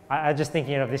 I'm just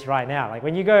thinking of this right now. Like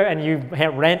when you go and you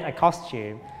rent a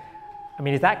costume, I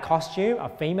mean, is that costume a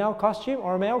female costume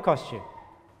or a male costume?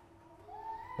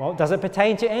 Well, does it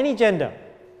pertain to any gender?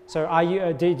 So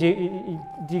do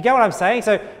you get what I'm saying?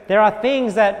 So there are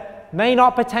things that may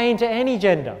not pertain to any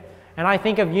gender. And I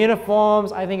think of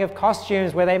uniforms, I think of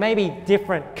costumes where they may be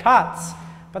different cuts,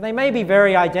 but they may be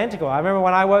very identical. I remember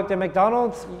when I worked at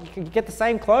McDonald's, you could get the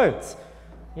same clothes.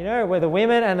 You know, where the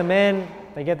women and the men,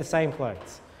 they get the same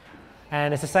clothes.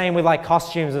 And it's the same with like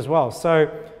costumes as well. So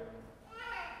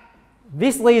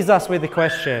this leaves us with the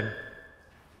question,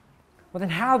 well then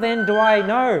how then do I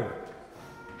know?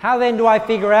 How then do I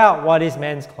figure out what is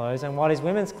men's clothes and what is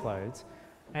women's clothes?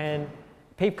 And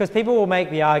because people will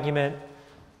make the argument,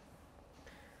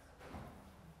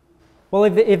 well,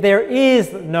 if there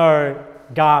is no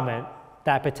garment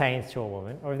that pertains to a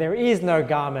woman, or if there is no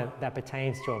garment that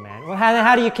pertains to a man, well,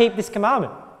 how do you keep this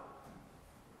commandment?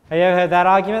 Have you ever heard that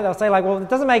argument? They'll say like, well, it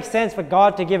doesn't make sense for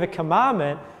God to give a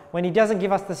commandment when he doesn't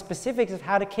give us the specifics of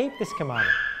how to keep this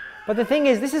commandment. But the thing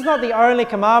is, this is not the only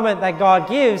commandment that God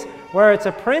gives where it's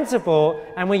a principle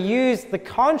and we use the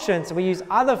conscience, we use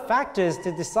other factors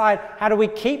to decide how do we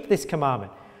keep this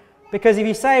commandment. Because if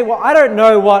you say, well, I don't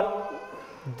know what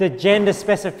the gender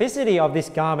specificity of this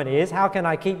garment is, how can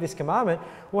I keep this commandment?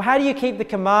 Well, how do you keep the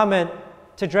commandment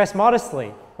to dress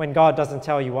modestly when God doesn't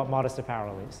tell you what modest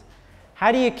apparel is?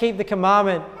 How do you keep the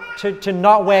commandment to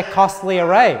not wear costly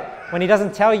array when he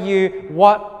doesn't tell you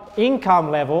what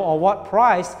income level or what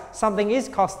price something is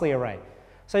costly array?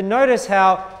 So notice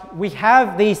how we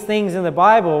have these things in the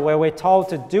Bible where we're told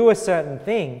to do a certain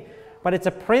thing, but it's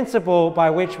a principle by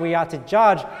which we are to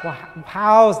judge, well,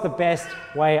 how's the best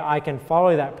way I can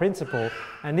follow that principle?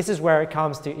 And this is where it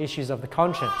comes to issues of the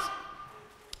conscience.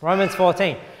 Romans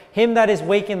 14, him that is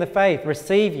weak in the faith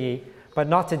receive ye, but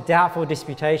not to doubtful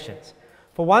disputations.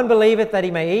 For one believeth that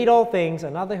he may eat all things,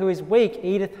 another who is weak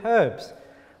eateth herbs.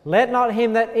 Let not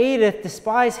him that eateth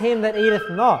despise him that eateth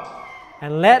not,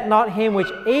 and let not him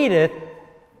which eateth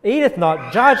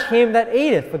not judge him that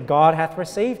eateth, for God hath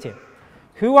received him.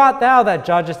 Who art thou that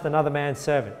judgest another man's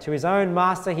servant? To his own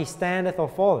master he standeth or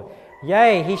falleth.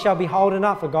 Yea, he shall be holden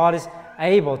up, for God is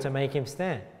able to make him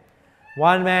stand.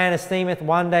 One man esteemeth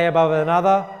one day above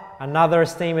another, another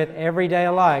esteemeth every day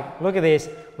alike. Look at this.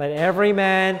 Let every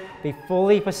man be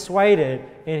fully persuaded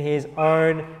in his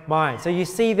own mind. So you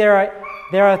see there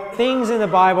are things in the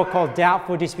Bible called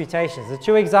doubtful disputations. The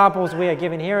two examples we are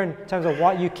given here in terms of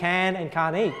what you can and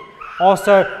can't eat.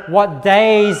 Also, what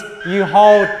days you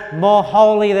hold more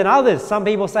holy than others. Some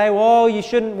people say, well, you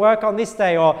shouldn't work on this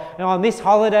day, or on this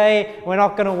holiday, we're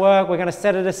not going to work, we're going to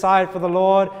set it aside for the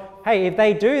Lord. Hey, if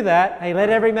they do that, hey, let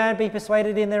every man be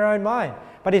persuaded in their own mind.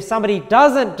 But if somebody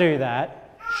doesn't do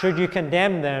that, should you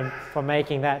condemn them for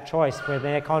making that choice where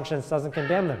their conscience doesn't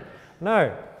condemn them?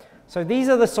 No. So these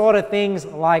are the sort of things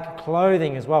like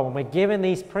clothing as well. When we're given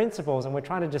these principles and we're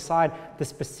trying to decide the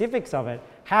specifics of it,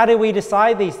 how do we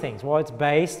decide these things? Well, it's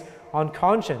based on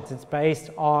conscience. It's based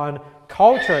on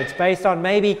culture. It's based on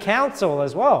maybe counsel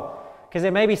as well. Because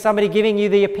there may be somebody giving you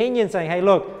the opinion saying, hey,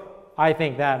 look, I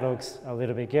think that looks a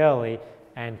little bit girly,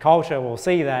 and culture will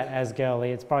see that as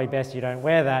girly. It's probably best you don't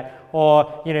wear that.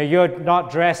 Or, you're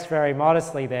not dressed very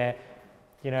modestly there.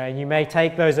 And you may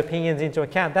take those opinions into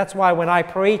account. That's why when I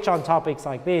preach on topics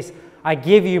like this, I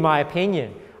give you my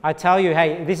opinion. I tell you,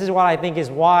 hey, this is what I think is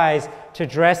wise to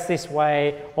dress this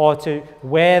way or to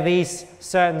wear these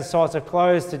certain sorts of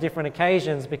clothes to different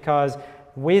occasions, because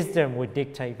wisdom would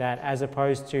dictate that as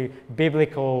opposed to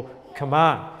biblical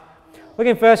command. Look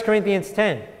in 1 Corinthians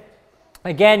 10.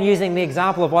 Again, using the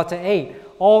example of what to eat.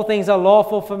 All things are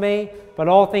lawful for me, but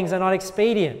all things are not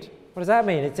expedient. What does that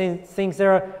mean? It's in things that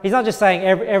are, he's not just saying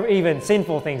even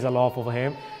sinful things are lawful for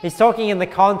him. He's talking in the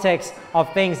context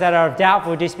of things that are of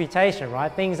doubtful disputation,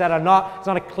 right? Things that are not, it's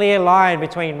not a clear line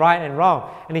between right and wrong.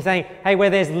 And he's saying, hey, where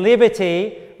there's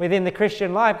liberty within the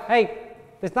Christian life, hey,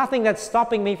 there's nothing that's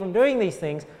stopping me from doing these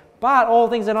things, but all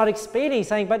things are not expedient. He's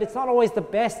saying, but it's not always the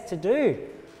best to do.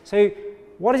 So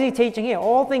what is he teaching here?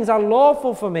 All things are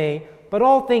lawful for me, but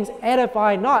all things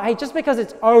edify not. Hey, just because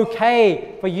it's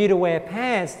okay for you to wear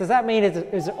pants, does that mean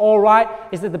is it all right?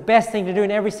 Is it the best thing to do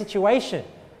in every situation?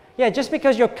 Yeah, just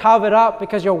because you're covered up,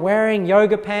 because you're wearing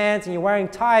yoga pants and you're wearing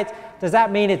tights, does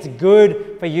that mean it's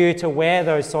good for you to wear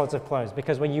those sorts of clothes?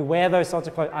 Because when you wear those sorts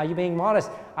of clothes, are you being modest?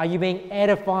 Are you being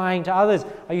edifying to others?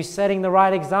 Are you setting the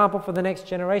right example for the next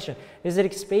generation? Is it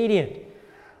expedient?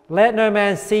 Let no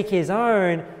man seek his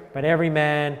own, but every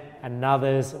man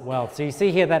another's wealth. So you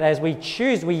see here that as we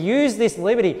choose, we use this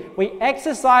liberty, we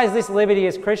exercise this liberty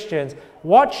as Christians,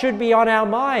 what should be on our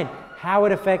mind? How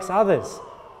it affects others.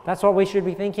 That's what we should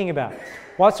be thinking about.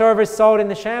 Whatsoever is sold in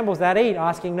the shambles, that eat,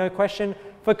 asking no question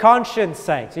for conscience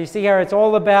sake. So you see here, it's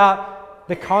all about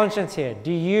the conscience here.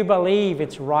 Do you believe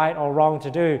it's right or wrong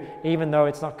to do, even though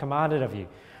it's not commanded of you?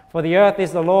 For the earth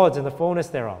is the Lord's and the fullness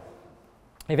thereof.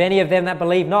 If any of them that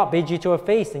believe not bid you to a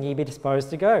feast, and ye be disposed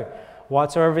to go.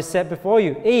 Whatsoever is set before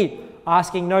you, eat,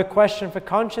 asking no question for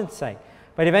conscience sake.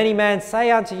 But if any man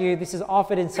say unto you, this is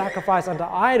offered in sacrifice unto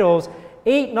idols,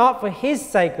 eat not for his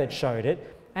sake that showed it,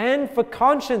 and for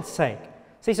conscience sake.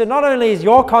 See, so not only is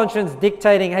your conscience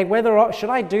dictating, hey, should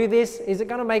I do this? Is it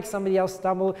going to make somebody else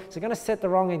stumble? Is it going to set the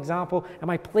wrong example? Am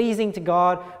I pleasing to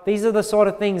God? These are the sort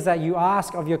of things that you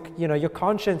ask of your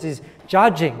conscience is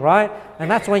judging, right?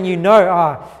 And that's when you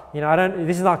know,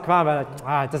 this is not command,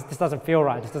 but this doesn't feel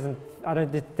right. I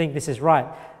don't think this is right.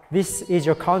 This is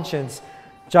your conscience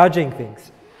judging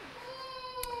things.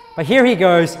 But here he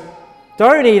goes,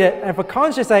 don't eat it, and for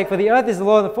conscience sake, for the earth is the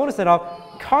Lord and the fullness thereof.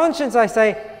 Conscience, I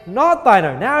say, not thine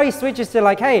own. Now he switches to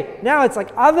like, hey, now it's like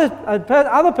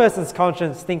other person's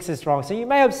conscience thinks it's wrong. So you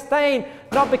may abstain,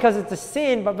 not because it's a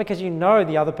sin, but because you know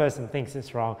the other person thinks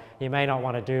it's wrong. You may not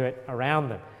want to do it around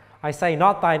them. I say,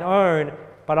 not thine own,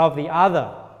 but of the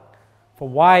other. For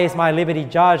why is my liberty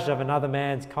judged of another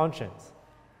man's conscience?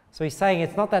 So he's saying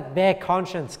it's not that their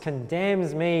conscience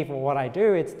condemns me for what I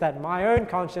do, it's that my own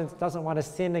conscience doesn't want to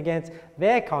sin against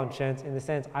their conscience, in the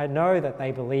sense I know that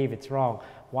they believe it's wrong.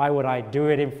 Why would I do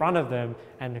it in front of them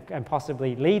and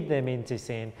possibly lead them into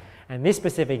sin? And this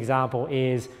specific example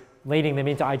is leading them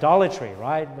into idolatry,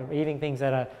 right? Eating things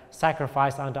that are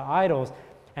sacrificed unto idols.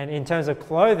 And in terms of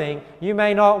clothing, you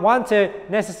may not want to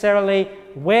necessarily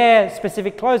wear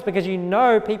specific clothes because you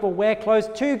know people wear clothes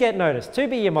to get noticed, to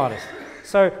be immodest.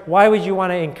 So why would you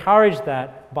want to encourage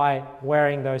that by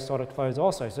wearing those sort of clothes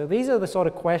also? So these are the sort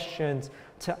of questions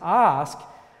to ask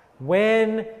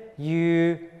when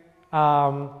you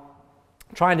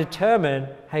try and determine,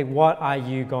 hey, what are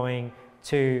you going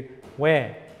to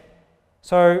wear?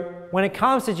 So when it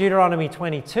comes to Deuteronomy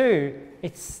 22,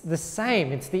 it's the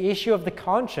same. It's the issue of the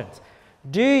conscience.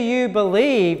 Do you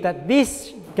believe that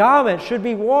this garment should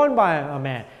be worn by a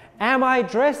man? Am I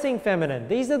dressing feminine?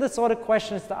 These are the sort of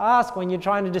questions to ask when you're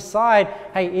trying to decide,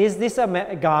 hey, is this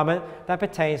a garment that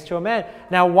pertains to a man?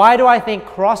 Now, why do I think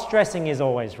cross-dressing is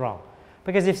always wrong?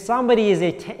 Because if somebody is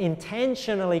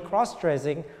intentionally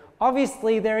cross-dressing,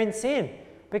 obviously they're in sin.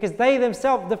 Because they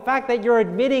themselves, the fact that you're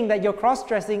admitting that you're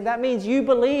cross-dressing, that means you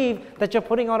believe that you're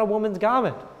putting on a woman's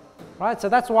garment. Right? So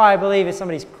that's why I believe if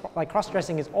somebody's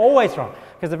cross-dressing is always wrong,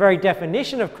 because the very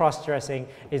definition of cross-dressing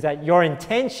is that your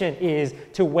intention is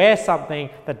to wear something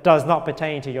that does not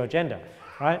pertain to your gender,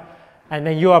 right? And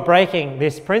then you are breaking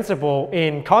this principle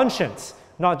in conscience,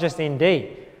 not just in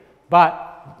deed.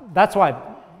 But that's why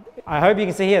I hope you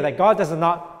can see here that God does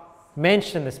not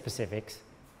mention the specifics.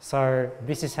 So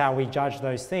this is how we judge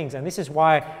those things, and this is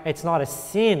why it's not a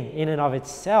sin in and of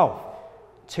itself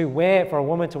for a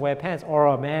woman to wear pants or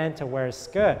a man to wear a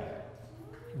skirt.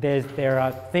 There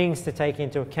are things to take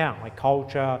into account, like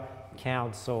culture,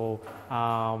 counsel,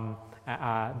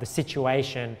 the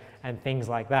situation, and things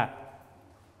like that.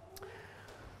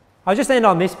 I'll just end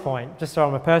on this point, just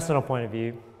from a personal point of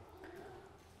view.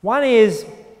 One is,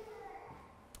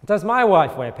 does my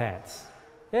wife wear pants?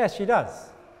 Yes, she does.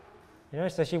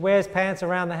 So she wears pants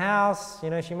around the house.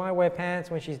 She might wear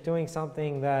pants when she's doing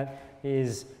something that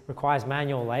requires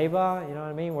manual labor, you know what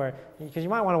I mean? Because you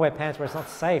might want to wear pants where it's not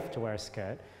safe to wear a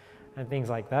skirt and things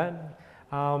like that.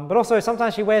 But also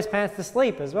sometimes she wears pants to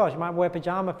sleep as well. She might wear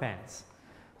pajama pants.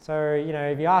 So, you know,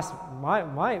 if you ask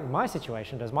my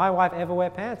situation, does my wife ever wear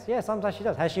pants? Yeah, sometimes she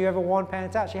does. Has she ever worn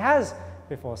pants out? She has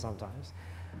before sometimes.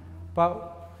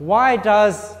 But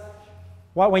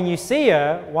when you see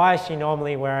her, why is she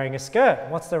normally wearing a skirt?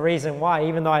 What's the reason why?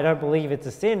 Even though I don't believe it's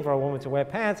a sin for a woman to wear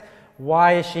pants,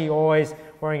 why is she always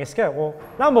wearing a skirt? Well,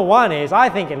 number one is I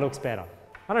think it looks better.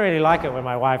 I don't really like it when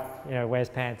my wife, you know, wears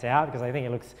pants out because I think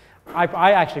it looks,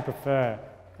 I actually prefer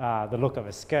the look of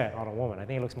a skirt on a woman. I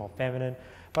think it looks more feminine.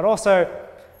 But also,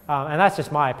 and that's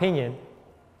just my opinion,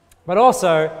 but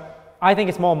also I think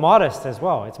it's more modest as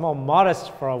well. It's more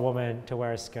modest for a woman to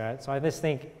wear a skirt. So I just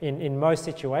think in most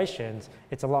situations,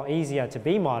 it's a lot easier to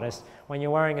be modest when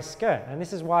you're wearing a skirt. And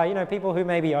this is why, you know, people who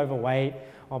may be overweight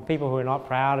or people who are not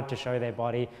proud to show their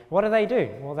body, what do?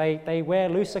 Well, they wear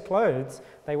looser clothes.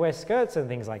 They wear skirts and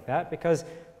things like that because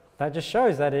that just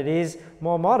shows that it is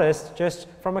more modest just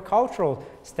from a cultural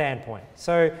standpoint.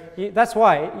 So that's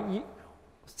why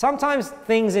sometimes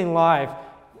things in life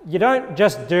you don't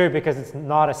just do because it's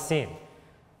not a sin.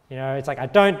 You know, it's like I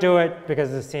don't do it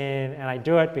because it's a sin and I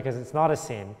do it because it's not a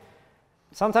sin.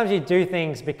 Sometimes you do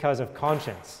things because of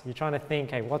conscience. You're trying to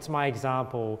think, hey, what's my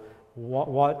example?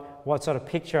 What sort of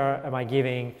picture am I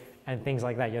giving? And things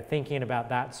like that. You're thinking about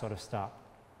that sort of stuff.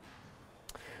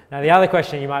 Now, the other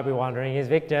question you might be wondering is,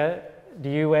 Victor, do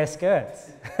you wear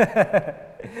skirts?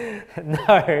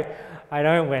 No, I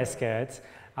don't wear skirts.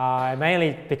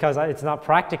 Mainly because it's not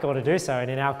practical to do so,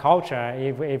 and in our culture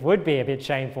it would be a bit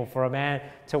shameful for a man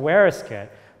to wear a skirt.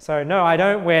 So no, I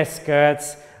don't wear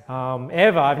skirts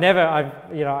ever.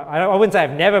 I wouldn't say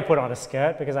I've never put on a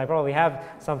skirt because I probably have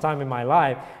sometime in my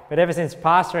life, but ever since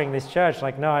pastoring this church,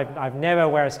 like no, I've never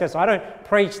wear a skirt. So I don't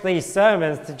preach these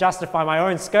sermons to justify my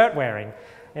own skirt wearing.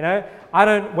 You know, I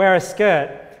don't wear a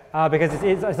skirt because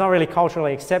it's not really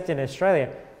culturally accepted in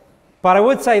Australia. But I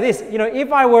would say this, you know,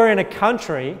 if I were in a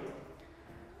country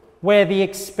where the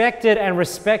expected and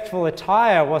respectful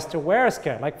attire was to wear a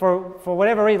skirt, like for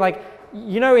whatever reason, like,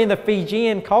 you know, in the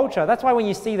Fijian culture, that's why when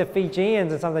you see the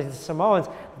Fijians and some of the Samoans,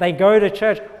 they go to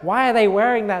church. Why are they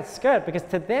wearing that skirt? Because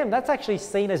to them, that's actually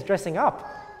seen as dressing up.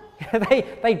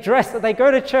 They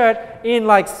go to church in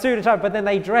like suit and tie, but then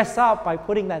they dress up by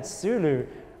putting that sulu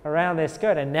around their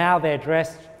skirt, and now they're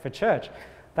dressed for church.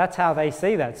 That's how they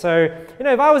see that. So, you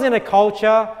know, if I was in a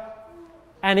culture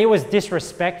and it was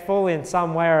disrespectful in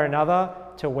some way or another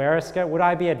to wear a skirt, would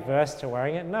I be adverse to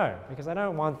wearing it? No, because I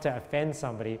don't want to offend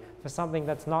somebody for something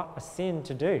that's not a sin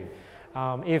to do.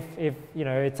 If you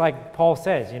know, it's like Paul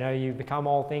says, you know, you become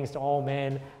all things to all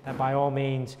men, that by all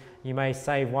means you may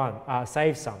save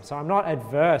some. So I'm not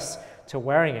adverse to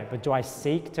wearing it, but do I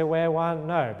seek to wear one?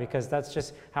 No, because that's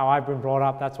just how I've been brought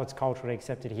up. That's what's culturally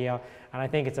accepted here, and I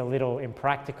think it's a little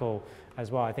impractical as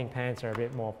well. I think pants are a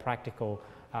bit more practical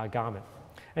garment.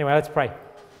 Anyway, let's pray.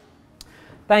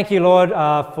 Thank you, Lord,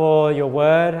 for your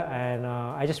word, and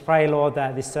I just pray, Lord,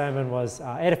 that this sermon was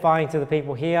edifying to the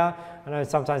people here. I know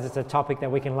sometimes it's a topic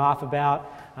that we can laugh about,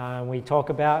 we talk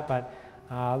about, but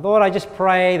Lord, I just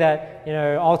pray that, you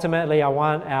know, ultimately I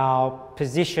want our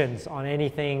positions on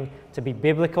anything to be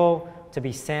biblical, to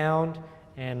be sound,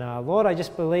 and Lord, I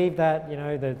just believe that, you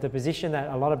know, the position that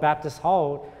a lot of Baptists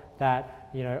hold, that,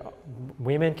 you know,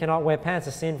 women cannot wear pants,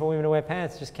 a sin for women to wear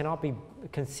pants, just cannot be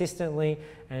consistently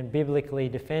and biblically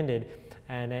defended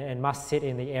and must sit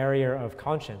in the area of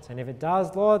conscience. And if it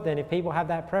does, Lord, then if people have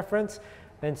that preference,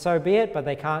 then so be it, but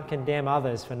they can't condemn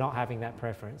others for not having that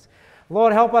preference.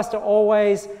 Lord, help us to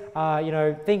always, you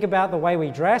know, think about the way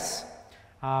we dress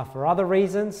for other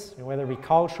reasons, whether it be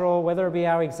cultural, whether it be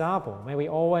our example. May we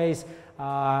always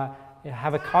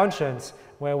have a conscience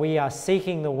where we are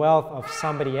seeking the wealth of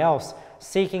somebody else,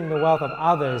 seeking the wealth of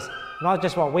others, not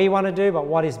just what we want to do, but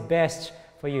what is best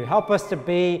for you. Help us to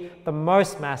be the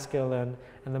most masculine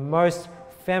and the most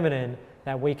feminine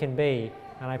that we can be.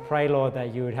 And I pray, Lord,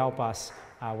 that you would help us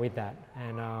with that.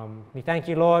 And we thank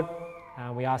you, Lord.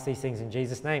 We ask these things in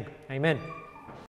Jesus' name. Amen.